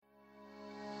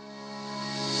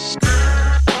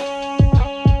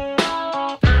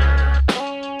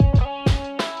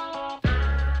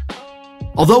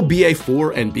Although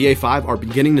BA4 and BA5 are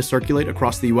beginning to circulate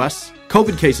across the US,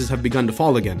 COVID cases have begun to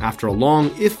fall again after a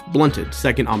long, if blunted,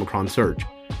 second Omicron surge.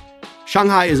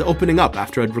 Shanghai is opening up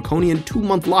after a draconian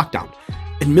 2-month lockdown,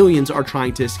 and millions are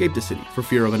trying to escape the city for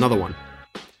fear of another one.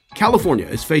 California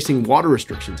is facing water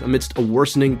restrictions amidst a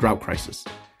worsening drought crisis.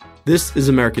 This is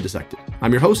America Dissected.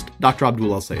 I'm your host, Dr.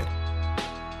 Abdul El-Sayed.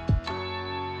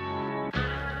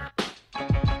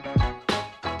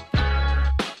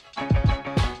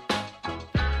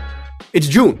 It's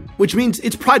June, which means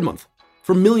it's Pride Month.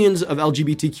 For millions of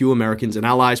LGBTQ Americans and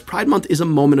allies, Pride Month is a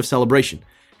moment of celebration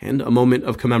and a moment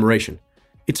of commemoration.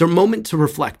 It's a moment to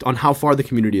reflect on how far the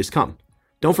community has come.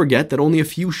 Don't forget that only a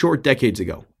few short decades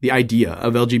ago, the idea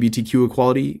of LGBTQ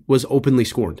equality was openly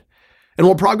scorned. And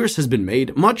while progress has been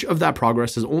made, much of that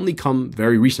progress has only come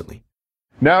very recently.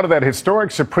 Now to that historic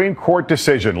Supreme Court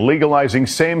decision legalizing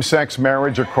same-sex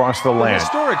marriage across the land. The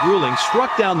historic ruling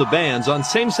struck down the bans on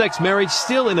same-sex marriage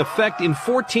still in effect in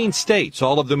 14 states,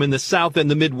 all of them in the South and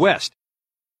the Midwest.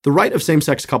 The right of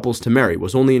same-sex couples to marry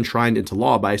was only enshrined into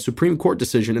law by a Supreme Court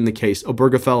decision in the case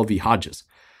Obergefell v. Hodges.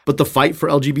 But the fight for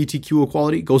LGBTQ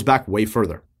equality goes back way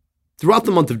further. Throughout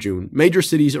the month of June, major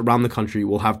cities around the country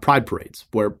will have pride parades,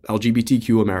 where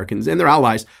LGBTQ Americans and their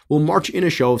allies will march in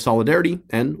a show of solidarity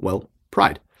and, well,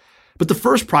 pride. But the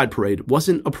first Pride Parade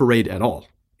wasn't a parade at all.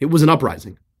 It was an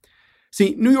uprising.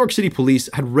 See, New York City police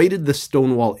had raided the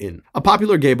Stonewall Inn, a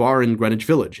popular gay bar in Greenwich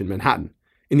Village in Manhattan,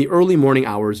 in the early morning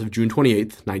hours of June 28,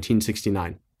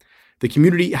 1969. The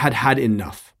community had had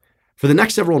enough. For the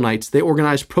next several nights, they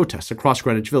organized protests across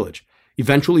Greenwich Village,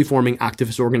 eventually forming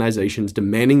activist organizations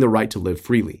demanding the right to live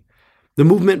freely. The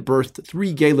movement birthed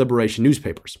 3 gay liberation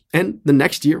newspapers, and the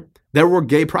next year, there were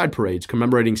gay pride parades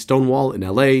commemorating Stonewall in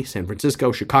LA, San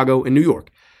Francisco, Chicago, and New York,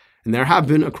 and there have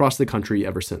been across the country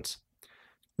ever since.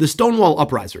 The Stonewall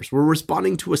uprisers were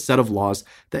responding to a set of laws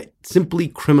that simply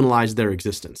criminalized their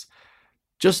existence,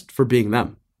 just for being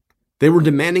them. They were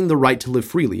demanding the right to live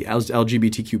freely as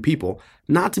LGBTQ people,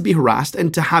 not to be harassed,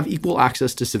 and to have equal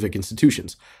access to civic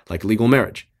institutions, like legal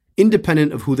marriage,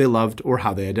 independent of who they loved or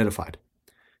how they identified.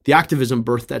 The activism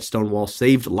birthed at Stonewall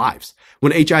saved lives.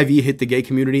 When HIV hit the gay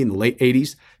community in the late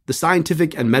 80s, the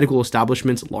scientific and medical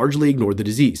establishments largely ignored the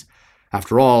disease.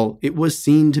 After all, it was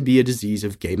seen to be a disease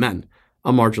of gay men,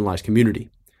 a marginalized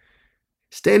community.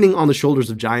 Standing on the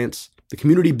shoulders of giants, the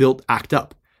community built ACT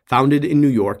UP, founded in New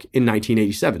York in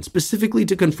 1987, specifically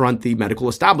to confront the medical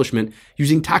establishment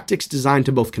using tactics designed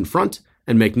to both confront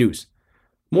and make news.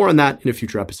 More on that in a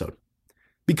future episode.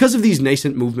 Because of these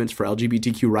nascent movements for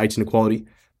LGBTQ rights and equality,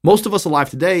 most of us alive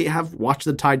today have watched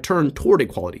the tide turn toward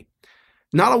equality.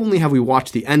 Not only have we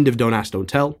watched the end of Don't Ask, Don't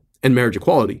Tell and marriage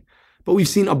equality, but we've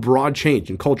seen a broad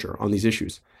change in culture on these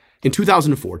issues. In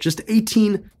 2004, just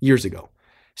 18 years ago,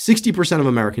 60% of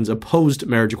Americans opposed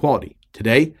marriage equality.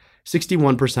 Today,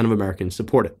 61% of Americans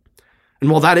support it.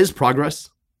 And while that is progress,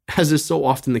 as is so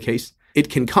often the case, it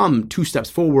can come 2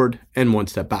 steps forward and 1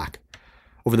 step back.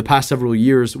 Over the past several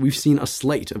years, we've seen a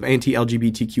slate of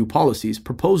anti-LGBTQ policies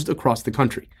proposed across the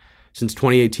country. Since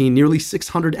 2018, nearly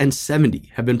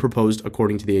 670 have been proposed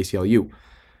according to the ACLU.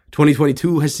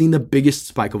 2022 has seen the biggest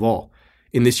spike of all.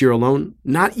 In this year alone,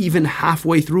 not even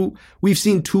halfway through, we've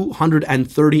seen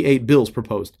 238 bills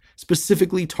proposed,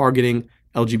 specifically targeting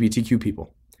LGBTQ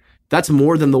people. That's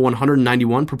more than the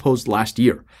 191 proposed last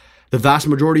year. The vast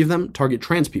majority of them target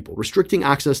trans people, restricting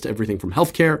access to everything from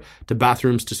healthcare to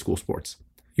bathrooms to school sports.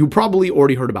 You probably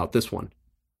already heard about this one.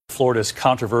 Florida's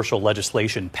controversial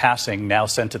legislation passing, now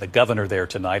sent to the governor there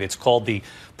tonight. It's called the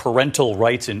Parental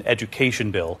Rights in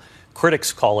Education Bill.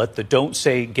 Critics call it the Don't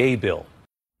Say Gay Bill.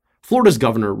 Florida's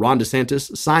governor, Ron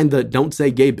DeSantis, signed the Don't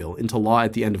Say Gay Bill into law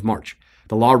at the end of March.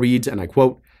 The law reads, and I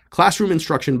quote, "Classroom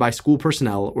instruction by school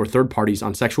personnel or third parties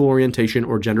on sexual orientation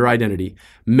or gender identity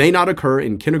may not occur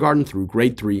in kindergarten through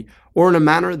grade 3 or in a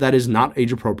manner that is not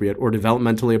age-appropriate or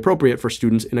developmentally appropriate for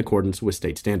students in accordance with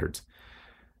state standards."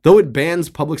 Though it bans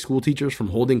public school teachers from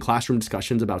holding classroom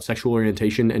discussions about sexual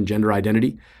orientation and gender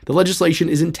identity, the legislation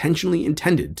is intentionally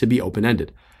intended to be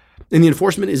open-ended. And the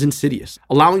enforcement is insidious,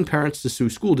 allowing parents to sue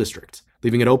school districts,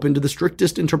 leaving it open to the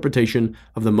strictest interpretation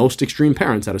of the most extreme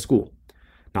parents at a school.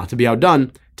 Not to be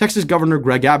outdone, Texas Governor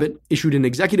Greg Abbott issued an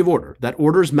executive order that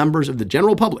orders members of the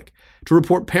general public to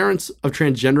report parents of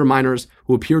transgender minors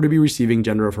who appear to be receiving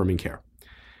gender-affirming care.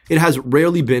 It has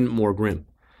rarely been more grim.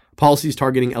 Policies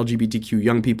targeting LGBTQ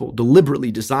young people,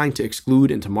 deliberately designed to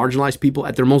exclude and to marginalize people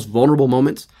at their most vulnerable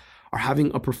moments, are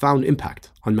having a profound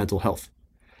impact on mental health.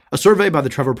 A survey by the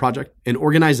Trevor Project, an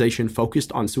organization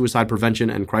focused on suicide prevention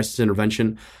and crisis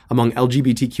intervention among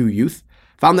LGBTQ youth,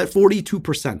 found that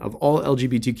 42% of all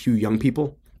LGBTQ young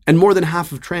people And more than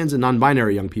half of trans and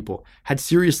non-binary young people had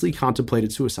seriously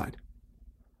contemplated suicide.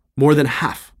 More than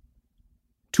half.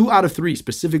 2 out of 3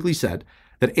 specifically said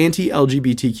that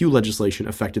anti-LGBTQ legislation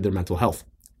affected their mental health.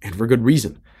 And for good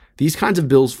reason. These kinds of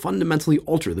bills fundamentally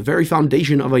alter the very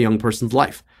foundation of a young person's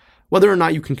life. Whether or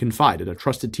not you can confide in a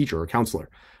trusted teacher or counselor,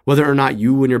 whether or not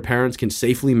you and your parents can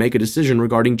safely make a decision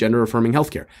regarding gender-affirming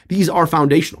healthcare. These are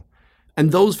foundational.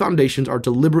 And those foundations are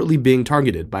deliberately being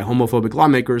targeted by homophobic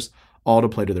lawmakers, all to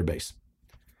play to their base.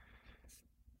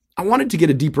 I wanted to get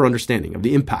a deeper understanding of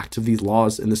the impact of these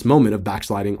laws in this moment of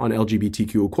backsliding on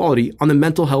LGBTQ equality on the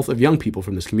mental health of young people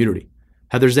from this community.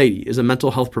 Heather Zadie is a mental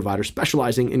health provider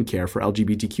specializing in care for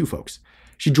LGBTQ folks.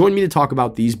 She joined me to talk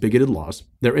about these bigoted laws,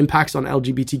 their impacts on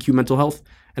LGBTQ mental health,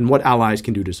 and what allies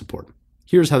can do to support them.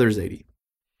 Here's Heather Zadie.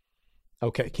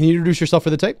 Okay, can you introduce yourself for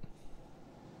the tape?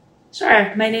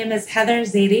 Sure. My name is Heather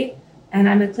Zadie, and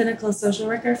I'm a clinical social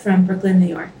worker from Brooklyn, New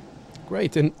York.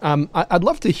 Great. And I'd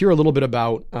love to hear a little bit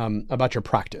about your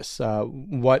practice.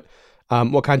 What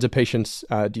kinds of patients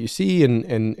do you see,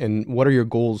 and what are your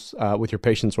goals with your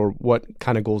patients, or what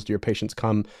kind of goals do your patients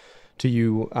come to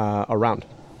you around?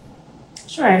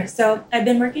 Sure. So I've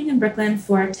been working in Brooklyn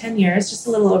for 10 years, just a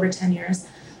little over 10 years.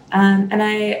 And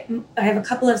I have a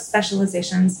couple of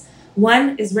specializations.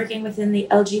 One is working within the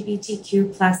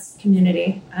LGBTQ plus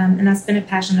community, and that's been a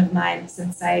passion of mine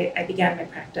since I began my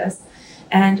practice.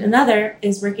 And another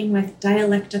is working with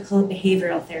dialectical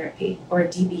behavioral therapy, or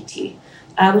DBT,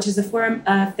 which is a form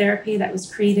of therapy that was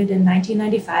created in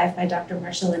 1995 by Dr.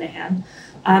 Marsha Linehan.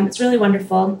 It's really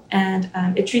wonderful, and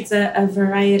it treats a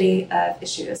variety of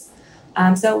issues.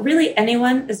 So really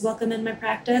anyone is welcome in my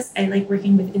practice. I like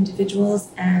working with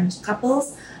individuals and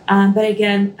couples. But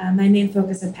again, my main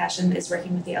focus and passion is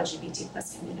working with the LGBT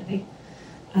plus community.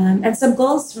 And some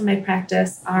goals for my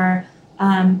practice are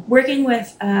working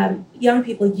with young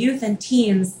people, youth and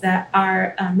teens that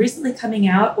are recently coming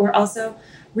out, or also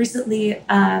recently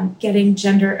getting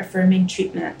gender affirming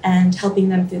treatment, and helping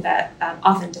them through that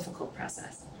often difficult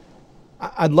process.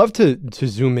 I'd love to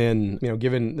zoom in,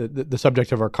 given the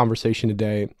subject of our conversation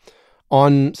today,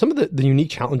 on some of the unique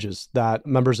challenges that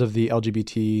members of the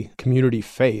LGBT community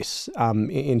face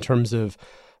in terms of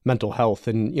mental health.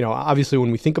 And, obviously when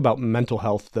we think about mental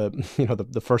health,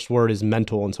 the first word is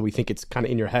mental. And so we think it's kind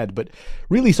of in your head, but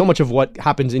really so much of what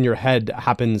happens in your head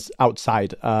happens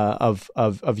outside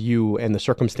of you and the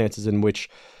circumstances in which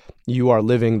you are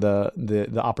living,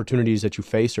 the opportunities that you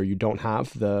face or you don't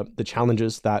have, the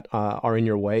challenges that are in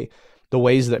your way, the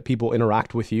ways that people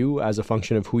interact with you as a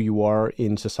function of who you are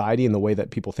in society and the way that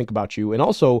people think about you. And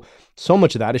also so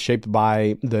much of that is shaped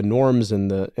by the norms and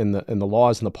the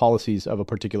laws and the policies of a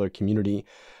particular community.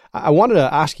 I wanted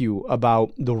to ask you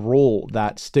about the role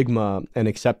that stigma and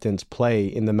acceptance play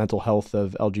in the mental health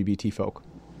of LGBT folk.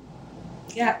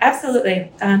 Yeah, absolutely.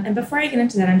 And before I get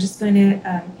into that, I'm just going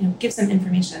to give some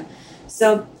information.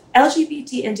 So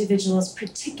LGBT individuals,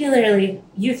 particularly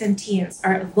youth and teens,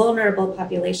 are a vulnerable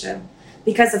population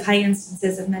because of high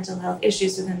instances of mental health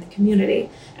issues within the community.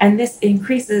 And this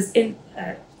increases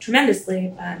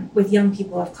tremendously with young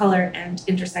people of color and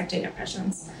intersecting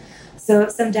oppressions. So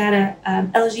some data,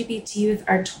 LGBT youth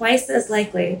are twice as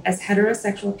likely as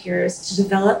heterosexual peers to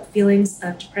develop feelings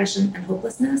of depression and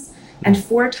hopelessness, and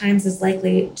 4 times as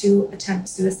likely to attempt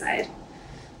suicide.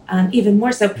 Even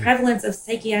more so, prevalence of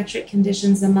psychiatric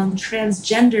conditions among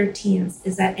transgender teens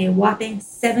is at a whopping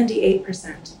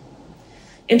 78%.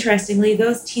 Interestingly,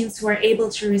 those teens who are able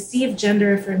to receive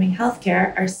gender-affirming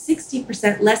healthcare are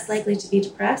 60% less likely to be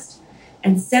depressed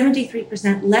and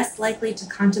 73% less likely to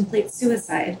contemplate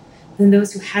suicide than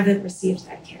those who haven't received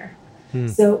that care.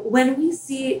 So when we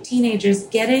see teenagers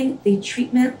getting the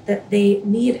treatment that they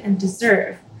need and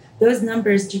deserve, those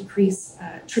numbers decrease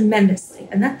tremendously.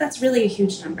 And that's really a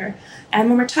huge number. And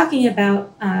when we're talking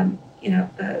about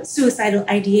suicidal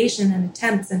ideation and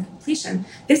attempts and completion,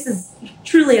 this is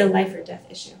truly a life or death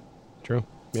issue. True,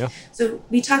 yeah. So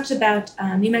we talked about,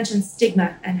 you mentioned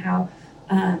stigma and how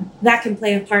that can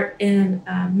play a part in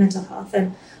mental health.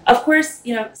 And of course,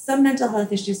 some mental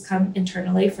health issues come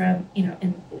internally from,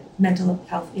 in mental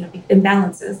health,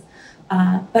 imbalances.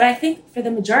 But I think for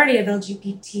the majority of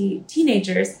LGBT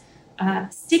teenagers,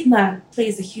 stigma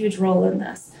plays a huge role in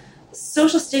this.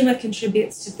 Social stigma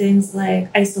contributes to things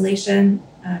like isolation,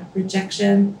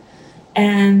 rejection,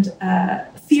 and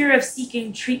fear of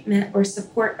seeking treatment or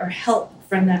support or help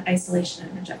from that isolation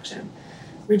and rejection.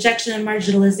 Rejection and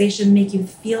marginalization make you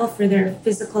feel for their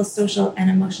physical, social, and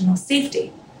emotional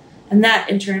safety. And that,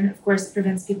 in turn, of course,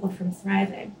 prevents people from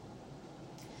thriving.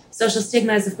 Social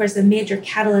stigma is, of course, a major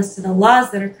catalyst to the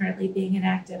laws that are currently being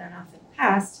enacted and often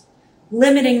passed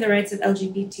limiting the rights of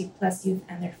LGBT plus youth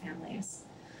and their families.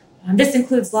 This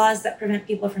includes laws that prevent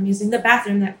people from using the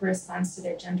bathroom that corresponds to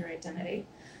their gender identity.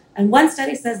 And one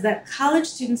study says that college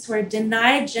students who are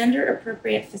denied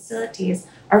gender-appropriate facilities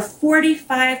are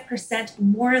 45%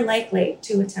 more likely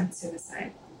to attempt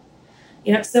suicide.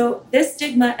 So this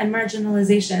stigma and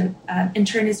marginalization, in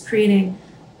turn, is creating,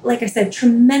 like I said,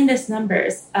 tremendous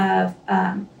numbers of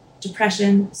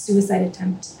depression, suicide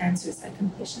attempt, and suicide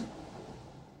completion.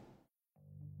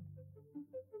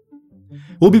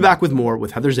 We'll be back with more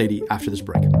with Heather Zadie after this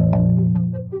break.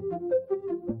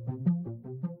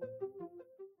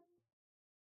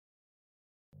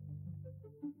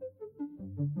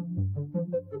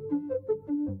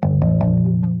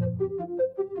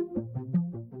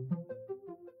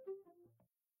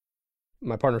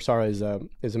 My partner Sarah is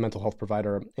a mental health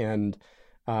provider, and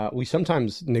we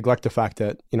sometimes neglect the fact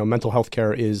that mental health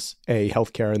care is A,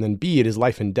 healthcare, and then B, it is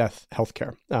life and death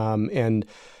healthcare. And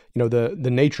the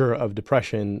nature of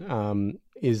depression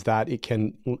is that it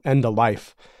can end a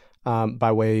life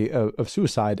by way of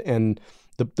suicide. And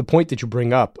the point that you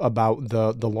bring up about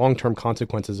the long-term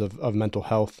consequences of mental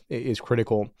health is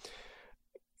critical.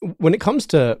 When it comes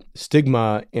to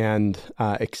stigma and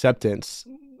acceptance,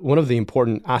 one of the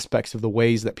important aspects of the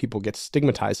ways that people get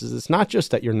stigmatized is it's not just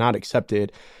that you're not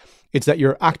accepted, it's that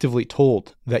you're actively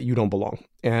told that you don't belong.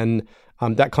 And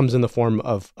that comes in the form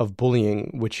of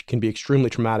bullying, which can be extremely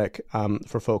traumatic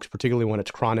for folks, particularly when it's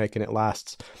chronic and it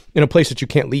lasts in a place that you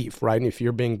can't leave, right? And if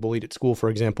you're being bullied at school, for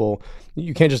example,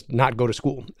 you can't just not go to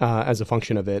school as a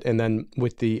function of it. And then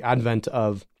with the advent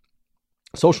of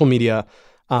social media,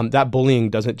 that bullying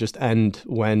doesn't just end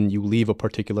when you leave a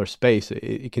particular space.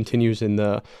 It continues in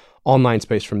the online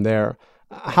space from there.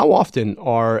 How often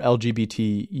are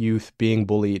LGBT youth being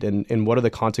bullied, and what are the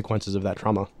consequences of that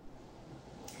trauma?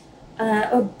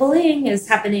 Bullying is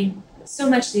happening so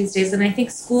much these days, and I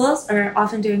think schools are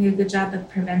often doing a good job of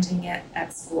preventing it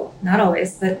at school. Not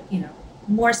always, but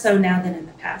more so now than in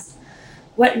the past.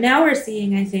 What now we're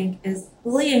seeing, I think, is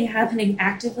bullying happening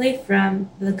actively from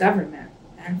the government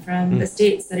and from the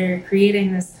states that are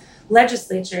creating this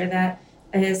legislature that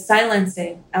is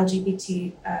silencing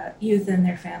LGBT youth and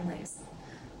their families.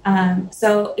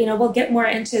 So we'll get more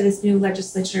into this new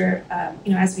legislature,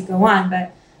 as we go on.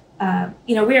 But,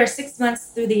 we are 6 months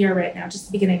through the year right now, just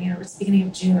the beginning, it's the beginning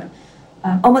of June.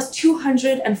 Almost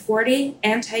 240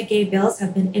 anti-gay bills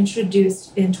have been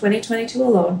introduced in 2022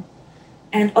 alone,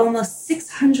 and almost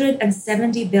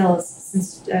 670 bills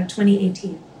since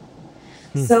 2018.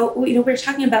 So, we're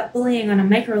talking about bullying on a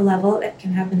micro level. It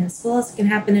can happen in schools, it can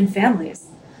happen in families.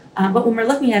 But when we're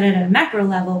looking at it at a macro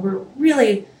level, we're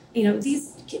really,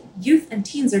 these youth and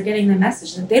teens are getting the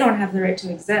message that they don't have the right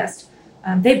to exist.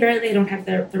 They don't have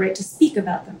the right to speak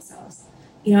about themselves.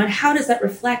 And how does that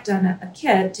reflect on a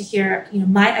kid to hear,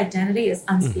 my identity is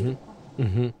unspeakable?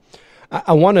 Mm-hmm.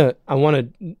 I want to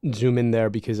zoom in there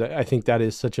because I think that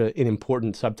is such an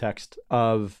important subtext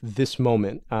of this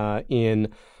moment in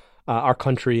our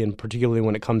country, and particularly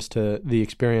when it comes to the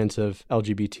experience of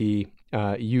LGBT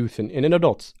youth and in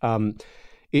adults,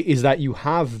 is that you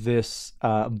have this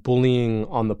bullying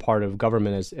on the part of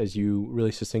government, as you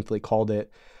really succinctly called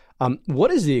it.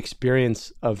 What is the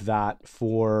experience of that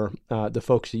for the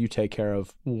folks that you take care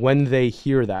of when they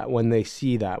hear that, when they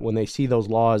see those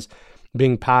laws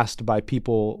being passed by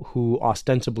people who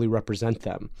ostensibly represent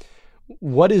them?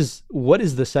 What is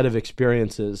the set of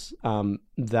experiences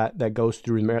that goes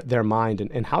through their mind,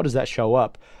 and how does that show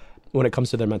up when it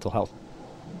comes to their mental health?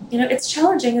 It's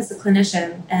challenging as a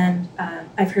clinician, and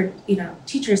I've heard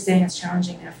teachers saying it's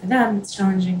challenging now for them. It's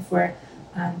challenging for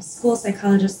school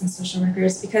psychologists and social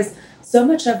workers, because so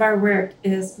much of our work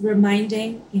is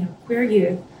reminding queer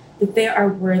youth that they are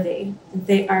worthy, that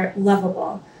they are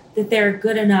lovable, that they're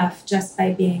good enough just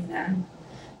by being them.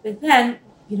 But then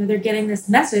they're getting this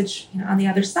message, on the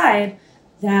other side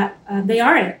that they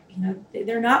aren't,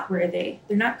 they're not worthy,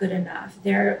 they're not good enough,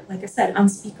 they're, like I said,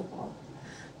 unspeakable.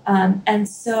 And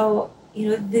so,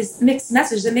 this mixed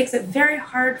message that makes it very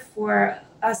hard for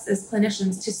us as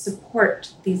clinicians to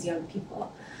support these young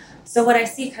people. So what I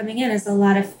see coming in is a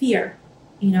lot of fear.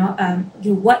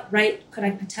 What right could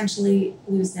I potentially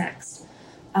lose next?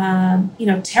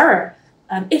 Terror.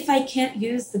 If I can't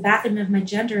use the bathroom of my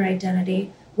gender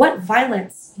identity, what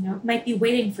violence, might be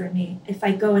waiting for me if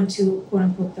I go into, quote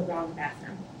unquote, the wrong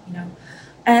bathroom?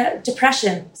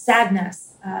 Depression,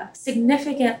 sadness,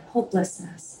 significant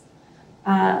hopelessness.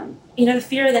 The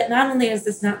fear that not only is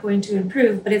this not going to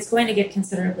improve, but it's going to get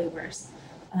considerably worse.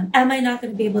 Am I not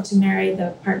going to be able to marry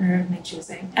the partner of my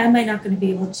choosing? Am I not going to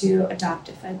be able to adopt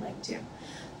if I'd like to?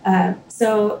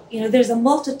 So, there's a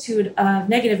multitude of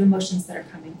negative emotions that are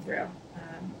coming through.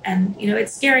 And,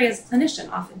 it's scary as a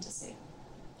clinician often to see.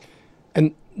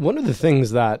 And one of the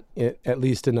things that, at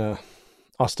least in a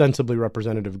ostensibly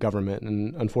representative government,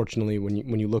 and unfortunately,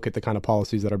 when you look at the kind of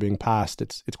policies that are being passed,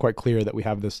 it's quite clear that we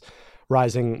have this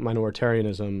rising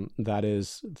minoritarianism that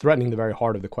is threatening the very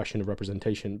heart of the question of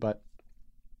representation. But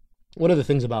one of the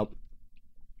things about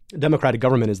democratic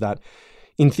government is that,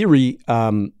 in theory,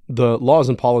 the laws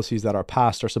and policies that are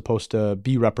passed are supposed to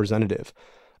be representative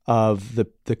of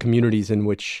the communities in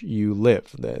which you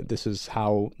live. This is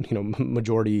how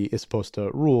majority is supposed to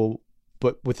rule,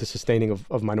 but with the sustaining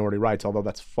of minority rights, although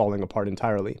that's falling apart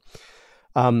entirely.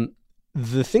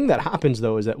 The thing that happens,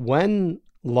 though, is that when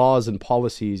laws and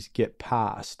policies get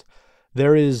passed,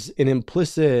 there is an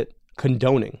implicit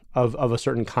condoning of a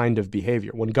certain kind of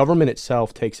behavior. When government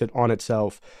itself takes it on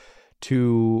itself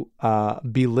to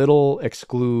belittle,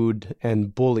 exclude,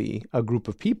 and bully a group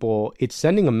of people, it's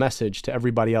sending a message to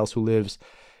everybody else who lives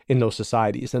in those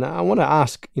societies. And I want to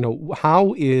ask,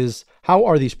 how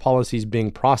are these policies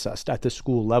being processed at the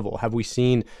school level? Have we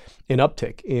seen an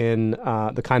uptick in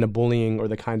the kind of bullying or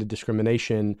the kind of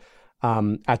discrimination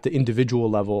at the individual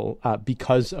level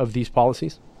because of these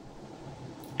policies?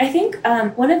 I think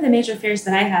one of the major fears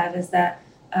that I have is that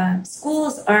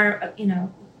schools are,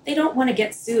 they don't want to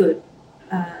get sued.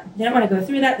 They don't want to go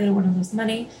through that. They don't want to lose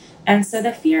money. And so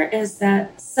the fear is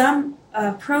that some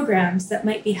programs that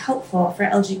might be helpful for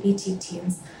LGBT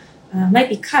teens might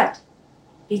be cut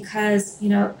because,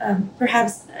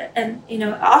 perhaps, and,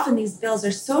 often these bills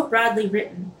are so broadly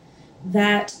written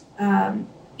that,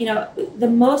 the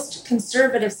most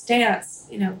conservative stance,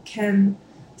 can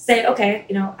say, okay,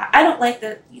 I don't like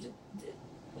that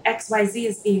XYZ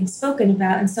is being spoken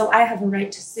about, and so I have a right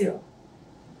to sue.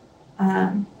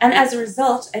 And as a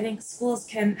result, I think schools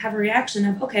can have a reaction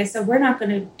of, okay, so we're not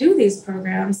going to do these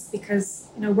programs because,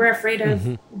 we're afraid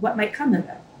of what might come of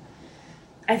it.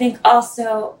 I think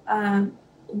also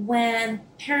when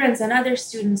parents and other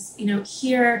students,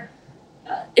 hear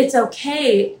it's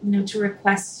okay, to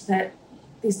request that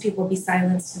these people be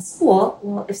silenced in school.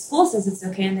 Well, if school says it's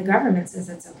okay and the government says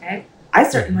it's okay, I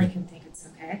certainly can think it's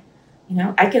okay.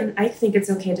 I think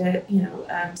it's okay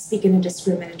to, speak in a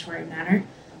discriminatory manner.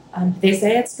 They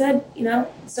say it's good,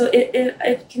 so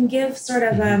it can give sort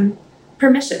of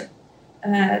permission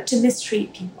to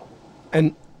mistreat people.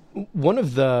 And one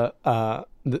of the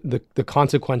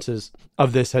consequences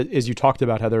of this, as you talked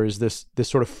about, Heather, is this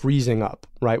sort of freezing up,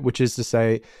 right? Which is to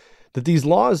say that these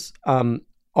laws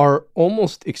are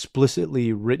almost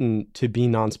explicitly written to be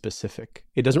nonspecific.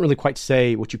 It doesn't really quite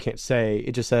say what you can't say.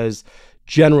 It just says,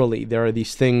 generally, there are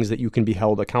these things that you can be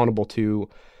held accountable to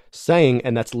saying,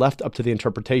 and that's left up to the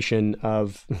interpretation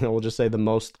of, we'll just say, the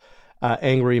most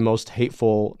angry, most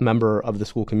hateful member of the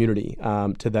school community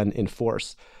to then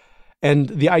enforce. And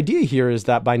the idea here is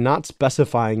that by not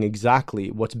specifying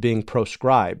exactly what's being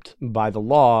proscribed by the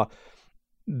law,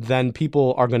 then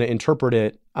people are going to interpret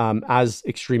it as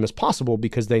extreme as possible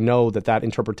because they know that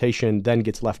interpretation then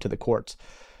gets left to the courts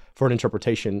for an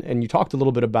interpretation. And you talked a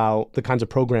little bit about the kinds of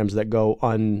programs that go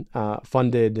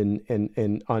unfunded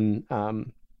and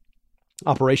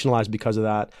operationalized because of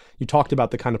that. You talked about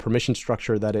the kind of permission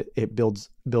structure that it builds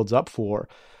up for.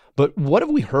 But what have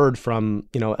we heard from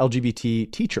LGBT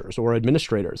teachers or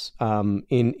administrators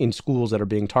in schools that are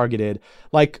being targeted,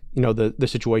 like the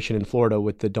situation in Florida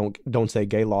with the Don't Say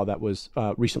Gay law that was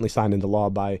recently signed into law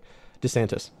by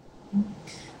DeSantis?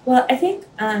 Well, I think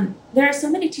there are so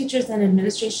many teachers and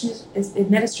administrators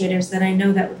that I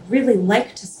know that would really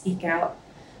like to speak out,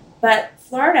 but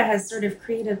Florida has sort of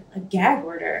created a gag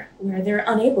order where they're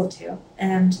unable to,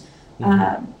 and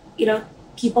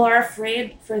people are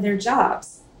afraid for their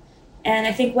jobs. And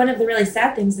I think one of the really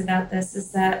sad things about this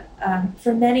is that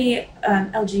for many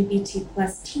LGBT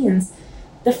plus teens,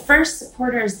 the first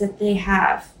supporters that they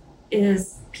have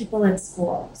is people at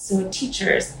school. So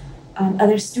teachers,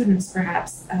 other students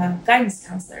perhaps, guidance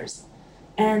counselors.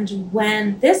 And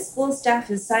when this school staff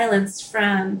is silenced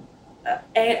from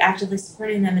A, actively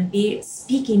supporting them, and B,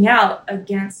 speaking out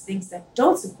against things that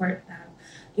don't support them,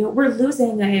 we're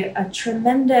losing a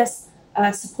tremendous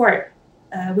support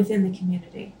within the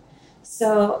community.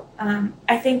 So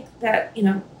I think that,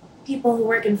 people who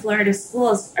work in Florida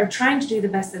schools are trying to do the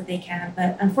best that they can,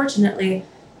 but unfortunately,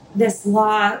 this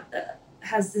law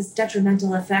has this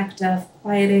detrimental effect of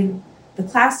quieting the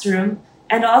classroom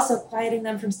and also quieting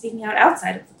them from speaking out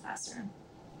outside of the classroom.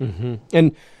 Mm-hmm.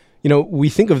 And, we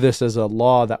think of this as a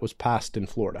law that was passed in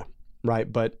Florida,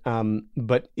 right? But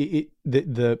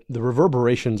the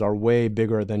reverberations are way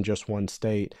bigger than just one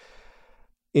state.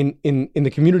 in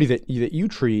the community that you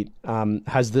treat,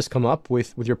 has this come up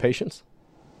with your patients?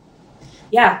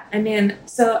 Yeah, I mean,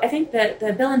 so I think that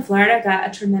the bill in Florida got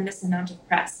a tremendous amount of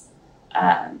press.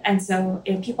 And so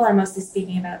people are mostly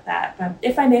speaking about that. But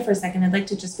if I may for a second, I'd like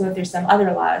to just go through some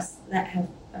other laws that have,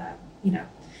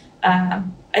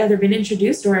 either been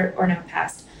introduced or now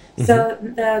passed. Mm-hmm. So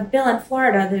the bill in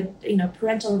Florida, the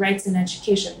parental rights in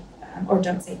education, or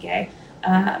Don't Say Gay,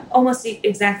 almost the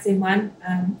exact same one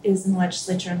is in the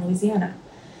legislature in Louisiana.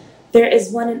 There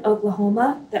is one in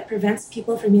Oklahoma that prevents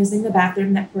people from using the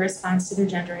bathroom that corresponds to their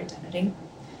gender identity.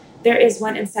 There is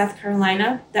one in South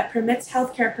Carolina that permits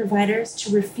healthcare providers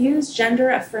to refuse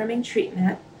gender-affirming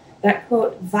treatment that,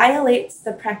 quote, violates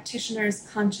the practitioner's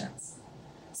conscience.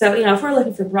 So, if we're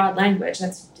looking for broad language,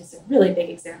 that's just a really big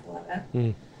example of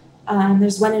it.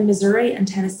 There's one in Missouri and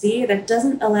Tennessee that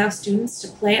doesn't allow students to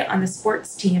play on the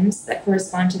sports teams that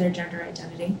correspond to their gender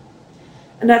identity.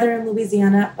 Another in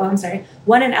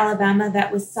one in Alabama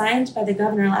that was signed by the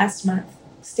governor last month,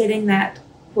 stating that,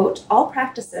 quote, all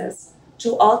practices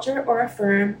to alter or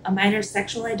affirm a minor's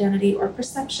sexual identity or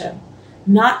perception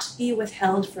not be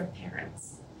withheld from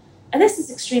parents. And this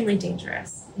is extremely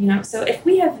dangerous. So if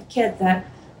we have a kid that,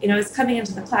 is coming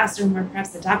into the classroom or perhaps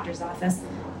the doctor's office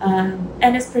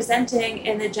and is presenting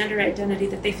in the gender identity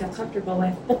that they feel comfortable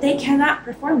with, but they cannot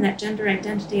perform that gender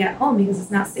identity at home because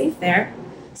it's not safe there,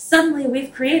 suddenly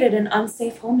we've created an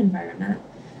unsafe home environment.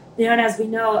 And as we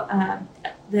know,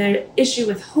 the issue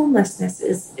with homelessness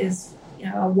is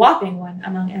a whopping one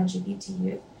among LGBT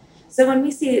youth. So when we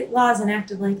see laws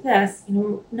enacted like this,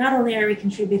 not only are we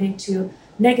contributing to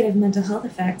negative mental health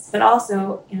effects, but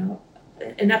also,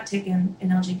 an uptick in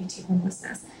LGBT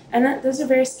homelessness. And those are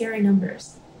very scary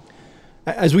numbers.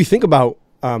 As we think about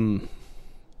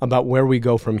where we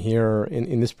go from here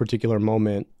in this particular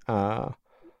moment,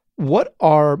 what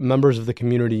are members of the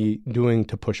community doing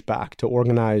to push back, to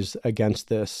organize against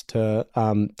this, to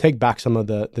take back some of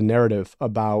the narrative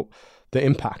about the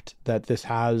impact that this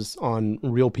has on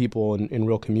real people in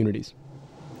real communities?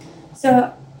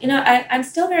 So, I'm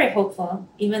still very hopeful,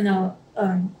 even though,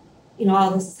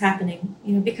 all this is happening,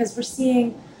 because we're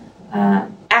seeing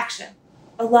action,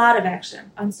 a lot of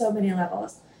action on so many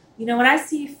levels. When I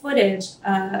see footage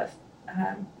of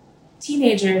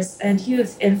teenagers and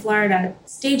youth in Florida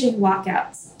staging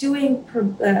walkouts, doing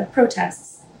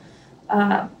protests,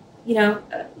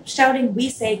 shouting "We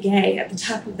Say Gay" at the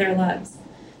top of their lungs,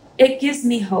 it gives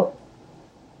me hope.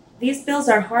 These bills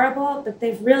are horrible, but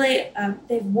they've really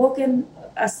they've woken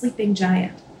a sleeping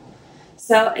giant.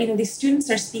 So these students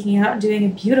are speaking out and doing a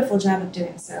beautiful job of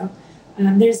doing so.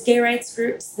 There's gay rights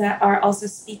groups that are also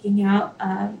speaking out.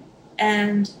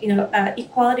 And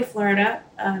Equality Florida,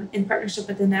 in partnership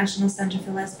with the National Center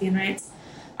for Lesbian Rights,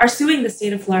 are suing the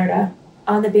state of Florida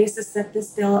on the basis that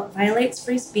this bill violates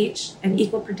free speech and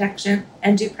equal protection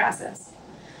and due process.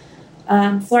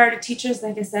 Florida teachers,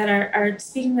 like I said, are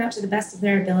speaking out to the best of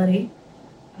their ability.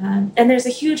 And there's a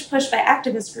huge push by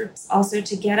activist groups also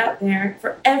to get out there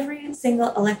for every single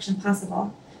election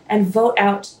possible and vote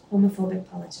out homophobic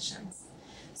politicians.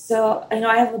 So,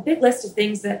 I have a big list of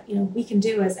things that, we can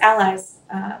do as allies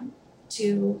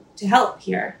to help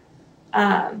here.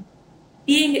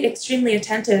 Being extremely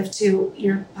attentive to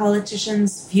your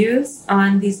politicians' views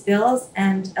on these bills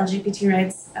and LGBT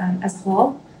rights as a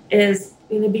whole is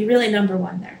going to be really number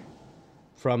one there.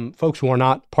 From folks who are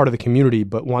not part of the community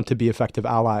but want to be effective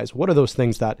allies, what are those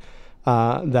things that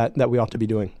we ought to be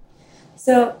doing?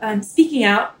 So speaking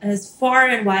out as far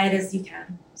and wide as you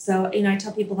can. So, I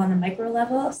tell people on the micro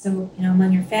level, so,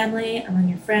 among your family, among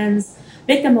your friends,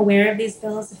 make them aware of these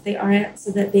bills if they aren't,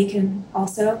 so that they can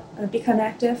also become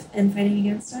active in fighting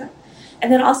against it.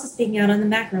 And then also speaking out on the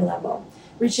macro level,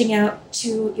 reaching out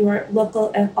to your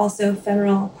local and also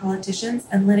federal politicians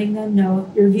and letting them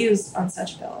know your views on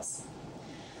such bills.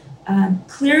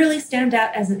 Clearly stand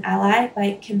out as an ally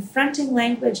by confronting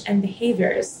language and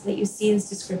behaviors that you see as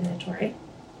discriminatory.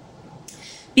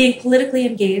 Being politically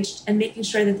engaged and making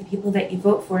sure that the people that you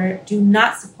vote for do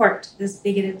not support this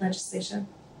bigoted legislation.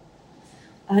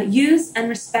 Use and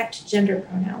respect gender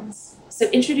pronouns. So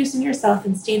introducing yourself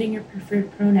and stating your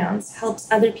preferred pronouns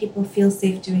helps other people feel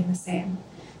safe doing the same.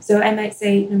 So I might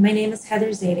say, my name is Heather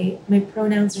Zadie. My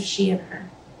pronouns are she and her.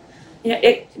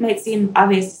 It might seem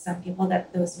obvious to some people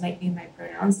that those might be my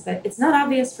pronouns, but it's not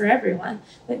obvious for everyone.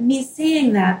 But me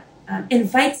saying that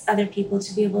invites other people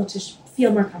to be able to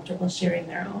feel more comfortable sharing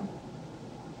their own.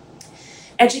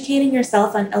 Educating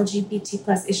yourself on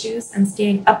LGBT+ issues and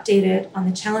staying updated on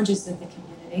the challenges of the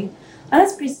community.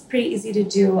 That's pretty easy to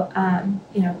do,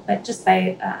 but just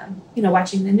by,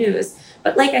 watching the news.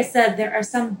 But like I said, there are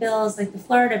some bills, like the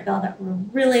Florida bill, that were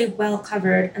really well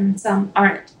covered and some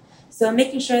aren't. So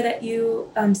making sure that you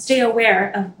stay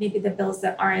aware of maybe the bills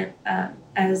that aren't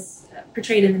as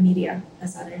portrayed in the media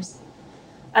as others.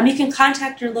 You can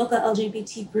contact your local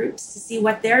LGBT groups to see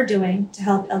what they're doing to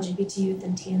help LGBT youth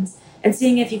and teens, and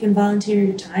seeing if you can volunteer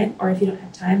your time, or if you don't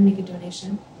have time, make a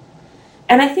donation.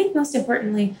 And I think most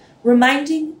importantly,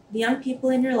 reminding the young people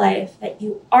in your life that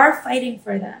you are fighting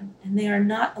for them and they are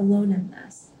not alone in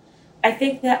this. I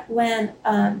think that when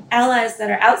allies that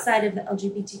are outside of the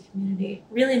LGBT community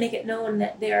really make it known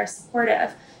that they are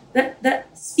supportive,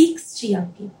 that speaks to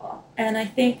young people. And I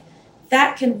think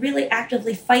that can really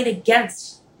actively fight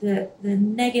against the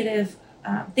negative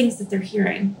things that they're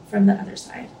hearing from the other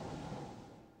side.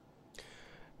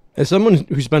 As someone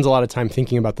who spends a lot of time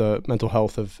thinking about the mental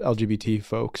health of LGBT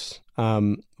folks,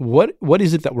 what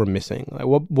is it that we're missing? Like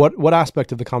what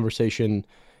aspect of the conversation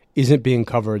isn't being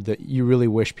covered that you really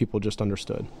wish people just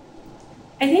understood?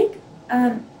 I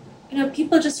think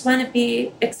people just want to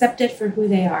be accepted for who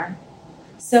they are.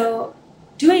 So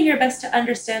doing your best to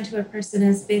understand who a person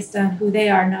is based on who they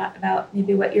are, not about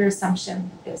maybe what your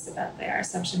assumption is about their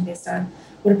assumption based on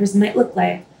what a person might look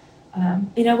like.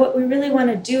 What we really want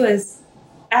to do is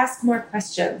ask more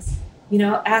questions.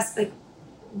 Ask like,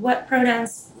 what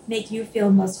pronouns make you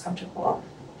feel most comfortable?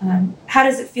 How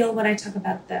does it feel when I talk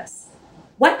about this?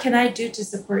 What can I do to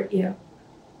support you?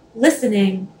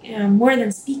 Listening, more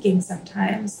than speaking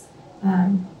sometimes,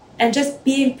 and just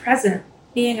being present,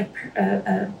 being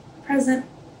a present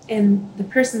in the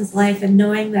person's life, and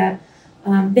knowing that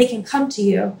they can come to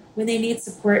you when they need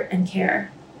support and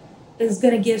care is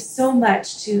going to give so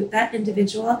much to that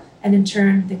individual and in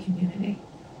turn the community.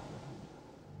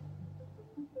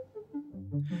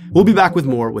 We'll be back with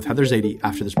more with Heather Zadie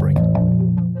after this break.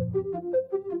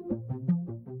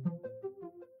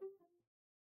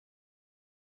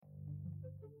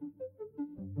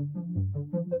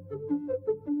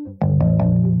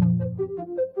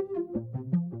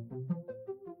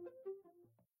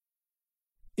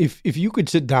 If you could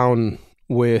sit down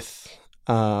with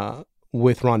Ron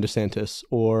DeSantis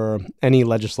or any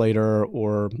legislator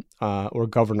or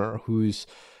governor who's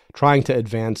trying to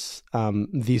advance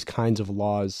these kinds of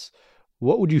laws,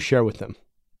 what would you share with them?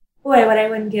 Boy, what I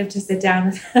wouldn't give to sit down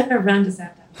with Ron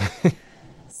DeSantis.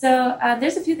 So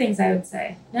there's a few things I would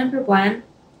say. Number one,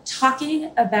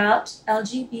 talking about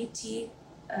LGBT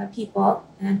people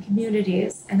and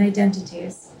communities and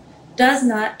identities does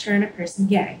not turn a person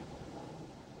gay.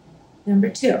 Number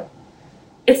two,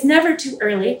 it's never too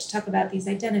early to talk about these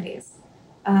identities.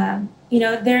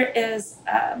 There is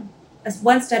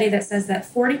one study that says that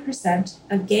 40%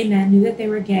 of gay men knew that they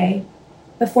were gay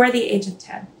before the age of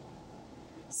 10.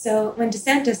 So when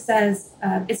DeSantis says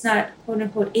it's not, quote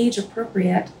unquote, age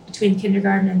appropriate between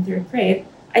kindergarten and third grade,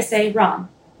 I say wrong.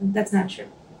 That's not true.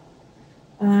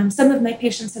 Some of my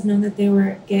patients have known that they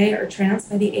were gay or trans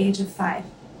by the age of 5.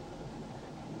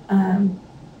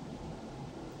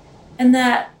 And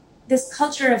that this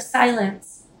culture of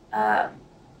silence,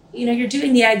 you're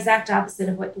doing the exact opposite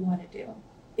of what you want to do.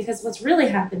 Because what's really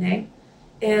happening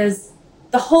is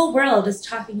the whole world is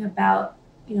talking about,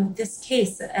 this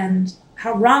case and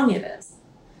how wrong it is.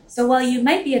 So while you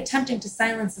might be attempting to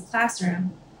silence the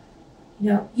classroom,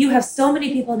 you have so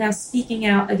many people now speaking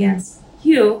out against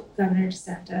you, Governor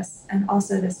DeSantis, and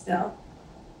also this bill.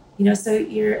 So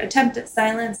your attempt at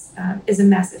silence is a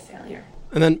massive failure.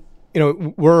 And then,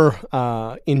 we're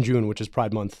in June, which is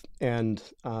Pride Month, and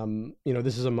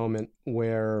this is a moment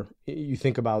where you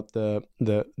think about the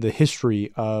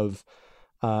history of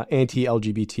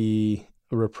anti-LGBT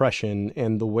repression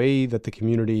and the way that the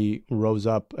community rose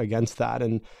up against that.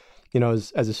 And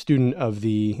as a student of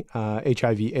the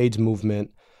HIV/AIDS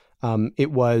movement,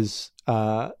 it was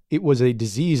a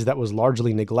disease that was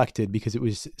largely neglected because it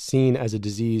was seen as a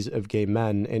disease of gay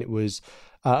men, and it was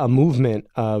a movement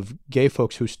of gay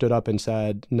folks who stood up and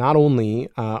said, not only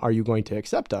are you going to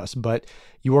accept us, but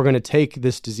you are going to take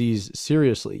this disease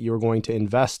seriously. You're going to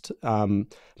invest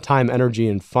time, energy,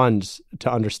 and funds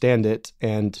to understand it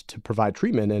and to provide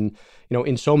treatment. And,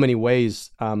 in so many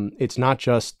ways, it's not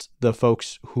just the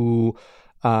folks who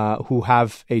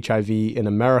have HIV in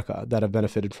America that have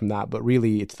benefited from that, but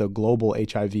really it's the global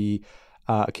HIV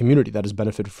community that has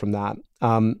benefited from that.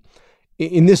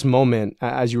 In this moment,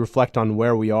 as you reflect on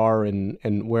where we are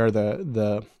and where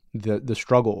the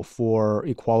struggle for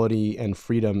equality and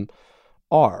freedom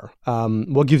are,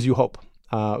 what gives you hope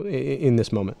in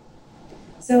this moment?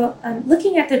 So,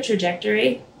 looking at the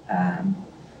trajectory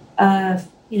of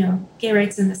gay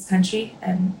rights in this country,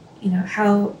 and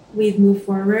how we've moved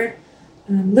forward.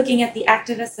 Looking at the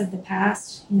activists of the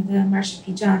past, the Marsha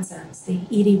P. Johnsons, the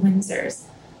Edie Windsors,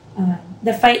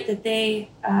 the fight that they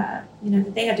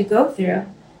had to go through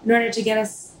in order to get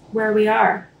us where we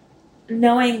are,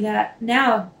 knowing that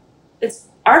now it's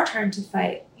our turn to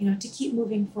fight, to keep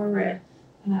moving forward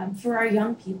for our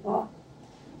young people.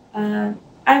 I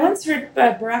once heard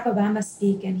Barack Obama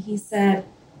speak, and he said,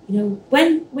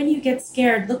 when you get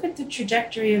scared, look at the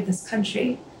trajectory of this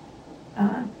country.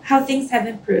 How things have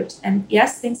improved. And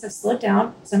yes, things have slowed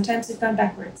down. Sometimes we've gone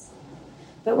backwards.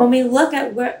 But when we look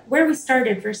at where we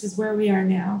started versus where we are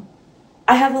now,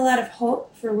 I have a lot of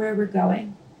hope for where we're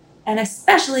going. And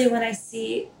especially when I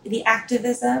see the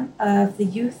activism of the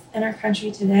youth in our country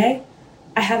today,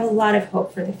 I have a lot of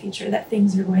hope for the future, that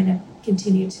things are going to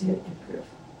continue to improve.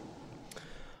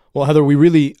 Well, Heather, we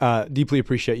really deeply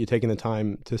appreciate you taking the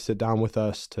time to sit down with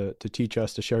us, to teach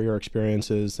us, to share your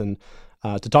experiences, and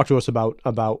to talk to us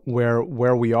about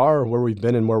where we are, where we've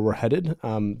been, and where we're headed.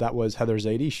 That was Heather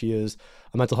Zaidi. She is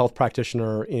a mental health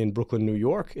practitioner in Brooklyn, New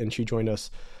York, and she joined us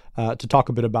to talk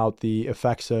a bit about the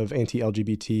effects of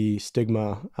anti-LGBT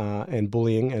stigma and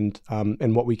bullying,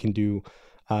 and what we can do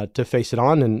to face it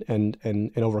on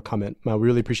and overcome it. We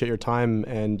really appreciate your time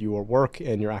and your work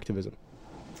and your activism.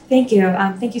 Thank you.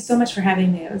 Thank you so much for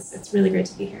having me. It's really great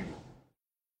to be here.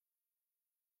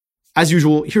 As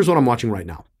usual, here's what I'm watching right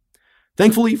now.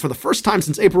 Thankfully, for the first time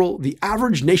since April, the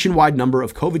average nationwide number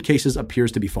of COVID cases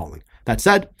appears to be falling. That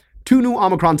said, 2 new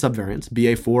Omicron subvariants,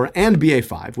 BA4 and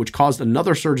BA5, which caused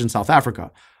another surge in South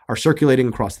Africa, are circulating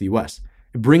across the US.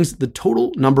 It brings the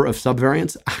total number of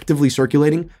subvariants actively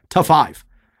circulating to 5.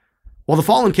 While the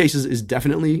fall in cases is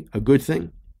definitely a good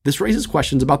thing, this raises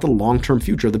questions about the long-term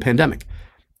future of the pandemic.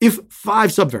 If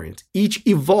 5 subvariants, each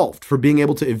evolved for being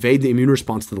able to evade the immune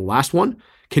response to the last one,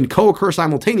 can co-occur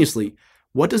simultaneously,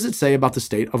 what does it say about the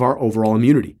state of our overall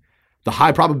immunity? The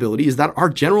high probability is that our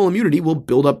general immunity will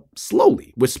build up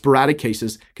slowly, with sporadic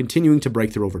cases continuing to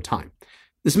break through over time.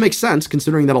 This makes sense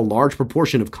considering that a large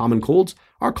proportion of common colds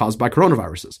are caused by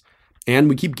coronaviruses. And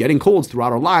we keep getting colds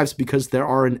throughout our lives because there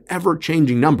are an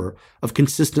ever-changing number of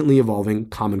consistently evolving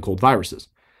common cold viruses.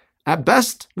 At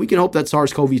best, we can hope that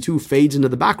SARS-CoV-2 fades into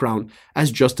the background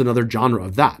as just another genre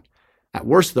of that. At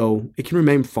worst, though, it can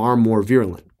remain far more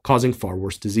virulent, causing far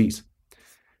worse disease.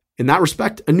 In that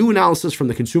respect, a new analysis from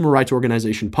the consumer rights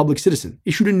organization Public Citizen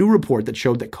issued a new report that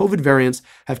showed that COVID variants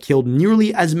have killed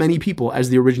nearly as many people as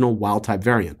the original wild-type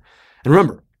variant. And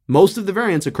remember, most of the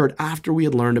variants occurred after we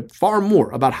had learned far more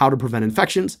about how to prevent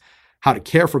infections, how to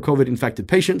care for COVID-infected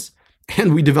patients,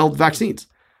 and we developed vaccines.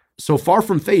 So far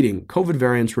from fading, COVID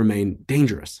variants remain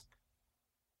dangerous.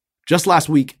 Just last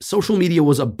week, social media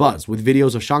was abuzz with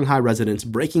videos of Shanghai residents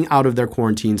breaking out of their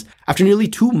quarantines after nearly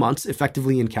 2 months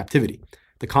effectively in captivity,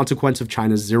 the consequence of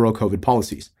China's zero-COVID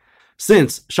policies.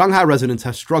 Since, Shanghai residents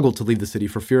have struggled to leave the city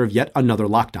for fear of yet another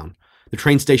lockdown. The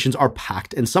train stations are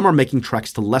packed, and some are making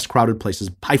treks to less crowded places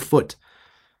by foot.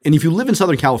 And if you live in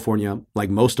Southern California, like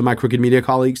most of my Crooked Media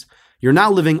colleagues, you're now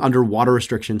living under water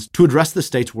restrictions to address the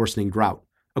state's worsening drought.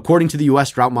 According to the U.S.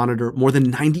 Drought Monitor, more than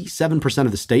 97%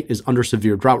 of the state is under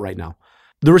severe drought right now.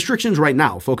 The restrictions right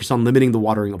now focus on limiting the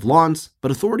watering of lawns,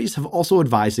 but authorities have also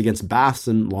advised against baths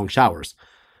and long showers.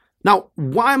 Now,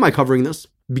 why am I covering this?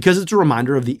 Because it's a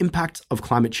reminder of the impact of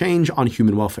climate change on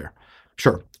human welfare.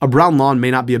 Sure, a brown lawn may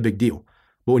not be a big deal,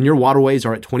 but when your waterways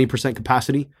are at 20%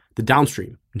 capacity, the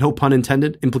downstream, no pun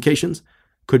intended, implications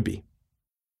could be.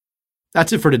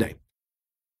 That's it for today.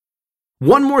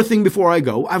 One more thing before I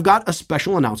go, I've got a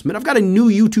special announcement. I've got a new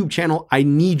YouTube channel I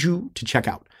need you to check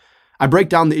out. I break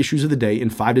down the issues of the day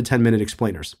in 5 to 10 minute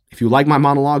explainers. If you like my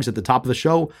monologues at the top of the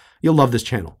show, you'll love this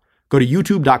channel. Go to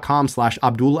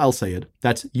youtube.com/Abdul El Sayed.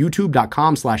 That's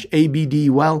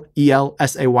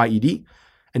youtube.com/ABDULELSAYED.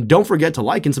 And don't forget to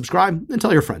like and subscribe and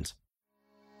tell your friends.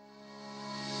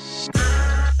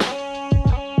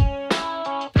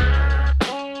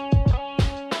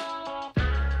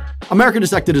 America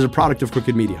Dissected is a product of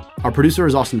Crooked Media. Our producer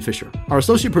is Austin Fisher. Our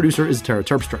associate producer is Tara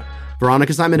Terpstra.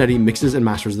 Veronica Simonetti mixes and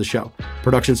masters the show.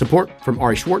 Production support from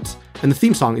Ari Schwartz, and the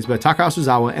theme song is by Taka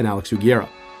Asuzawa and Alex Uguiera.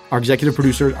 Our executive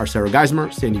producers are Sarah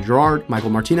Geismer, Sandy Gerard, Michael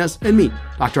Martinez, and me,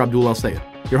 Dr. Abdul El Sayed,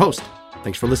 your host.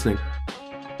 Thanks for listening.